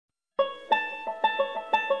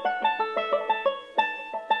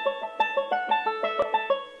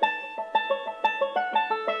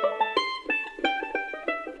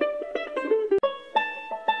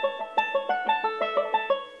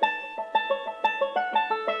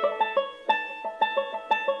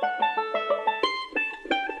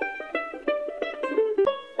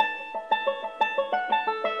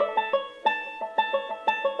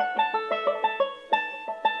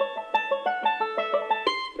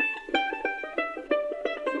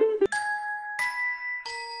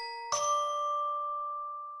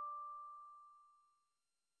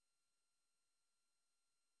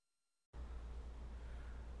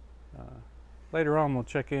Later on, we'll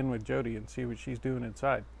check in with Jody and see what she's doing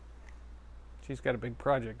inside. She's got a big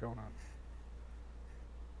project going on.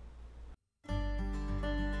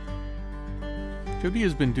 Jody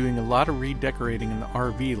has been doing a lot of redecorating in the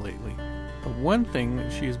RV lately, but one thing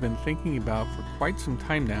that she has been thinking about for quite some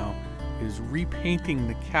time now is repainting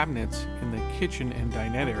the cabinets in the kitchen and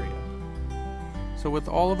dinette area. So with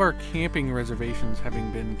all of our camping reservations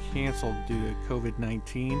having been canceled due to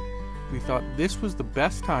COVID-19, we thought this was the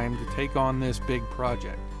best time to take on this big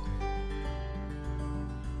project.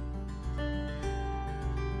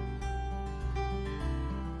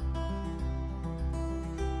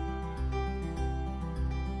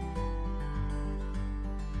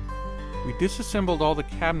 We disassembled all the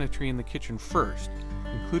cabinetry in the kitchen first,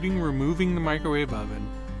 including removing the microwave oven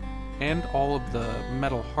and all of the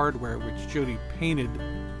metal hardware which Jody painted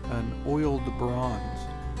an oiled bronze.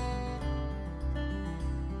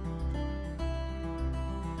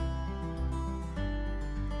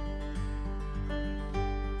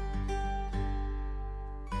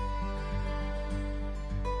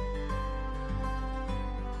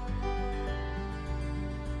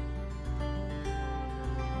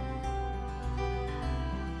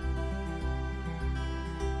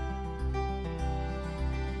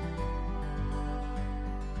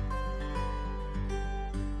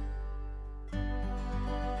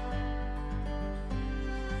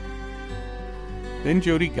 Then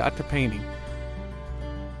Jody got to painting.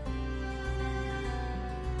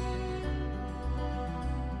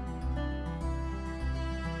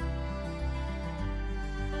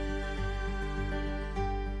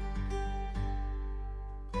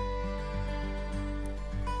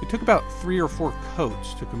 It took about 3 or 4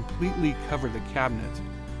 coats to completely cover the cabinets,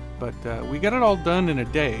 but we got it all done in a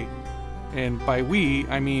day, and by we,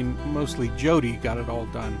 I mean mostly Jody got it all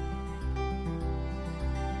done.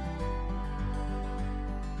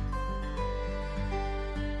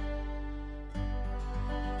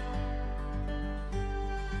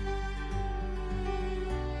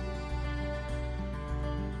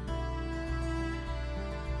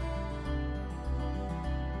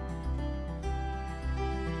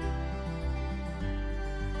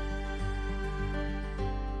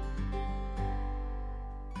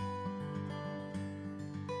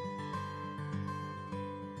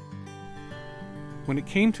 When it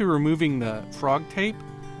came to removing the frog tape,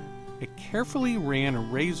 I carefully ran a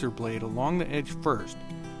razor blade along the edge first,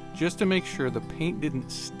 just to make sure the paint didn't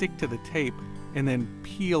stick to the tape and then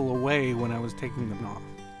peel away when I was taking them off.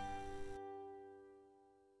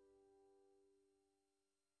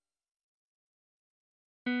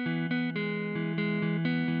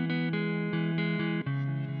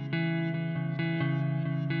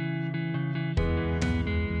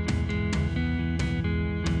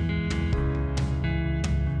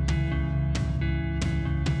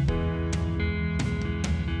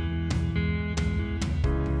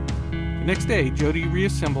 The next day, Jody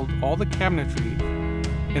reassembled all the cabinetry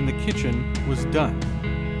and the kitchen was done.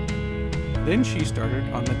 Then she started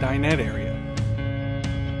on the dinette area.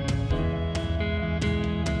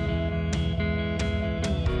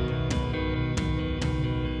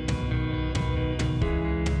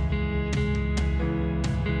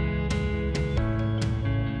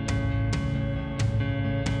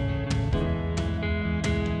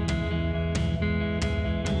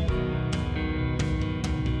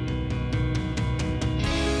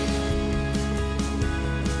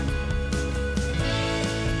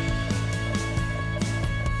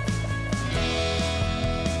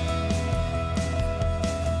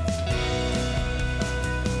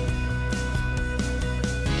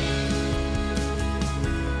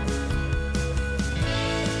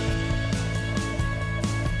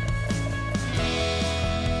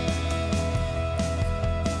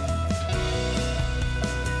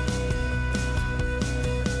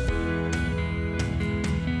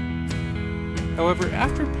 However,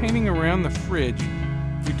 after painting around the fridge,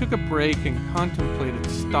 we took a break and contemplated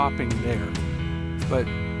stopping there. But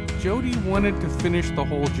Jody wanted to finish the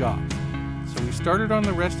whole job, so we started on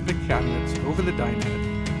the rest of the cabinets over the dinette,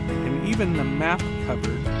 and even the map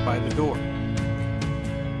cupboard by the door.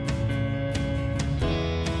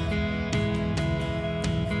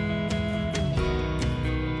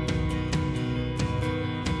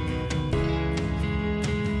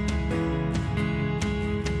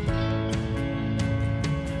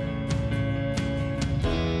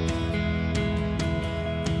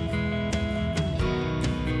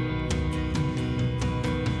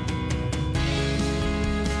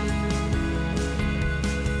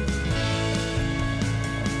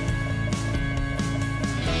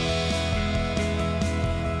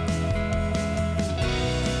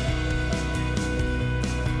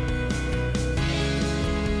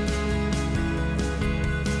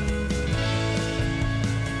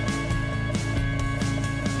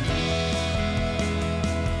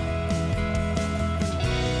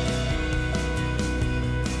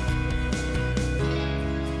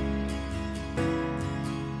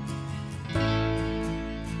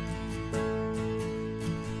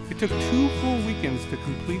 took 2 full weekends to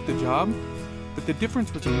complete the job, but the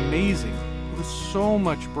difference was amazing. It was so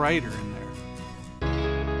much brighter in there.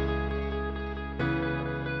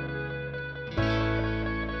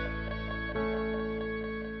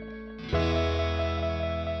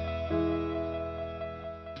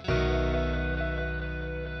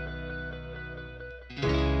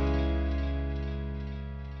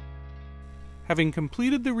 Having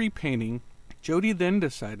completed the repainting, Jody then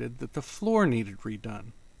decided that the floor needed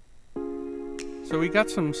redone. So we got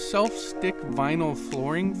some self-stick vinyl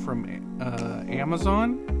flooring from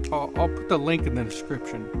Amazon. I'll put the link in the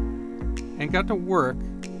description. And got to work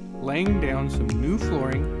laying down some new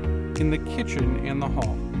flooring in the kitchen and the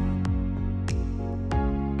hall.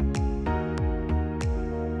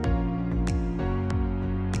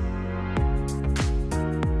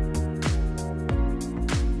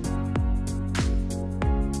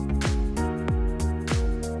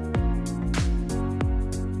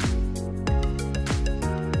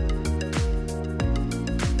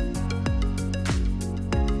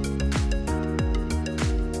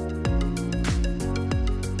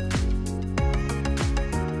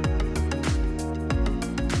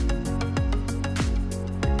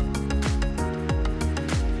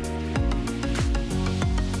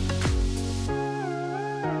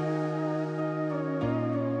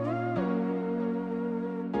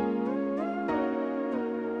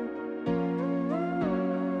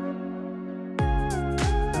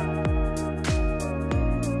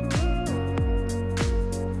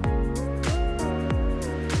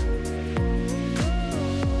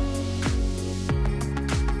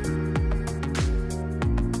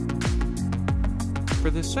 For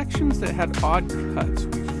the sections that had odd cuts,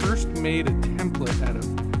 we first made a template out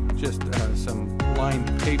of just some lined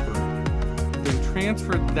paper, then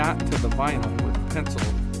transferred that to the vinyl with a pencil.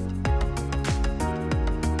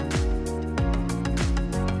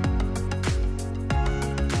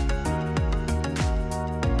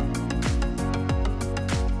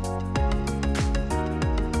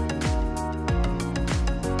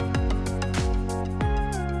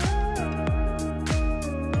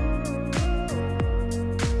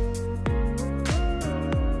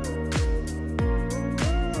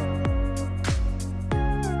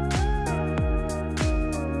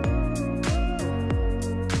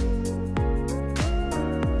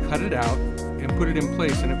 Cut it out and put it in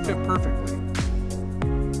place, and it fit perfectly.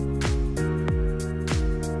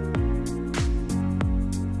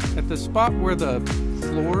 At the spot where the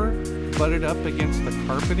floor butted up against the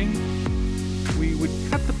carpeting, we would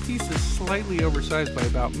cut the pieces slightly oversized by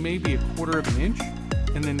about maybe 1/4 of an inch,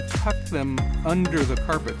 and then tuck them under the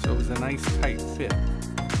carpet so it was a nice tight fit.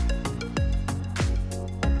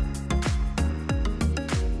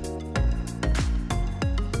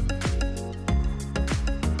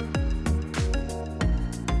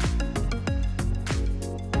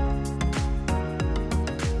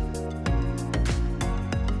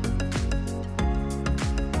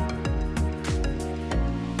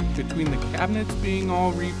 Between the cabinets being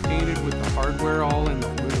all repainted with the hardware all in the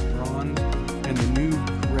wood bronze and the new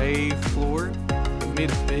gray floor, it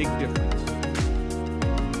made a big difference.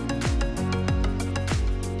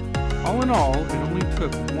 All in all, it only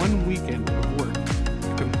took 1 weekend of work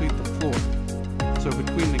to complete the floor. So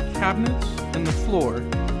between the cabinets and the floor,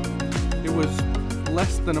 it was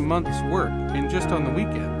less than a month's work, and just on the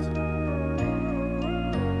weekends.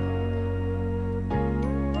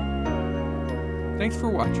 Thanks for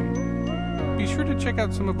watching. Be sure to check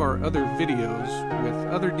out some of our other videos with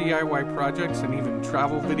other DIY projects and even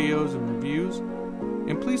travel videos and reviews.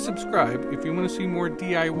 And please subscribe if you want to see more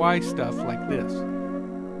DIY stuff like this.